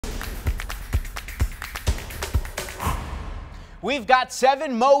We've got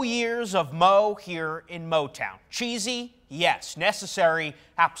 7 Mo years of Mo here in Motown. Cheesy? Yes. Necessary?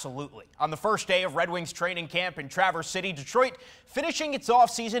 Absolutely. On the first day of Red Wings training camp in Traverse City, Detroit finishing its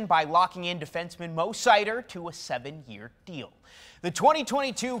offseason by locking in defenseman Seider to a 7-year deal. The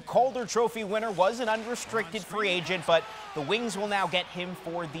 2022 Calder Trophy winner was an unrestricted free agent, but the Wings will now get him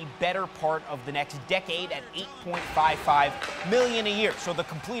for the better part of the next decade at $8.55 million a year. So the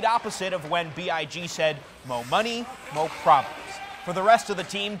complete opposite of when BIG said, "Mo money, mo problems." For the rest of the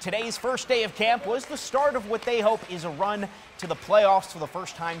team, today's first day of camp was the start of what they hope is a run to the playoffs for the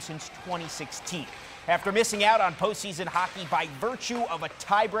first time since 2016. After missing out on postseason hockey by virtue of a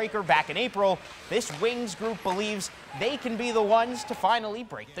tiebreaker back in April, this Wings group believes they can be the ones to finally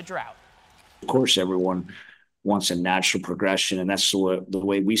break the drought. Of course, everyone wants a natural progression, and that's the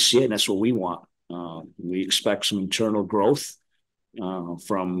way we see it, and that's what we want. We expect some internal growth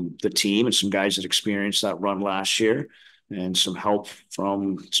from the team and some guys that experienced that run last year, and some help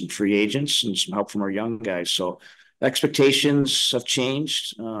from some free agents and some help from our young guys. So expectations have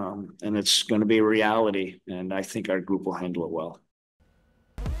changed, and it's going to be a reality, and I think our group will handle it well.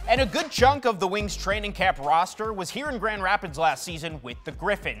 And a good chunk of the Wings training camp roster was here in Grand Rapids last season with the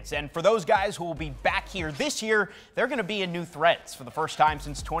Griffins. And for those guys who will be back here this year, they're going to be in new threads for the first time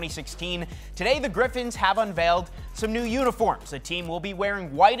since 2016. Today, the Griffins have unveiled some new uniforms. The team will be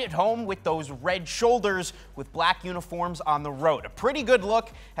wearing white at home with those red shoulders with black uniforms on the road. A pretty good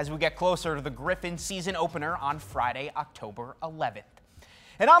look as we get closer to the Griffins season opener on Friday, October 11th.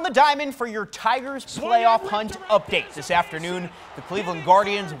 And on the diamond for your Tigers playoff hunt update this afternoon, the Cleveland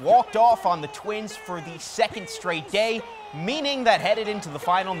Guardians walked off on the Twins for the second straight day, meaning that headed into the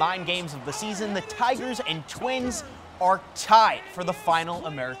final 9 games of the season, the Tigers and Twins are tied for the final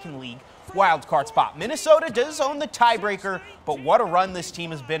American League wildcard spot. Minnesota does own the tiebreaker, but what a run this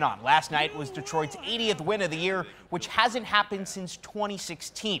team has been on. Last night was Detroit's 80th win of the year, which hasn't happened since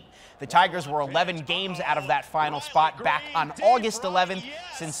 2016. The Tigers were 11 games out of that final spot back on August 11th.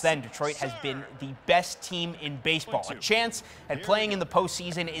 Since then, Detroit has been the best team in baseball. A chance at playing in the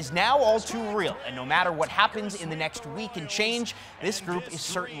postseason is now all too real, and no matter what happens in the next week and change, this group is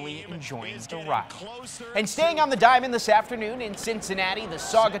certainly enjoying the ride. And staying on the diamond this afternoon in Cincinnati, the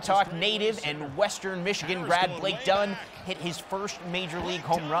Saugatuck native and Western Michigan grad Blake Dunn hit his first Major League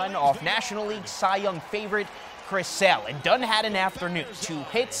home run off National League Cy Young favorite Chris Sale. And Dunn had an afternoon. 2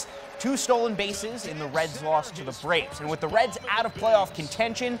 hits, 2 stolen bases in the Reds' loss to the Braves. And with the Reds out of playoff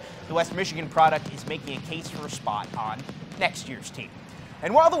contention, the West Michigan product is making a case for a spot on next year's team.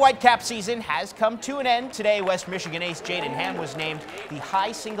 And while the Whitecap season has come to an end, today West Michigan ace Jaden Ham was named the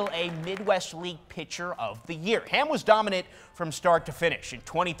high single-A Midwest League Pitcher of the Year. Ham was dominant from start to finish. In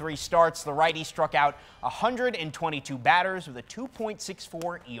 23 starts, the righty struck out 122 batters with a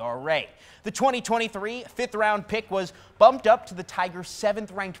 2.64 ERA. The 2023 fifth-round pick was bumped up to the Tigers'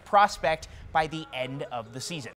 7th-ranked prospect by the end of the season.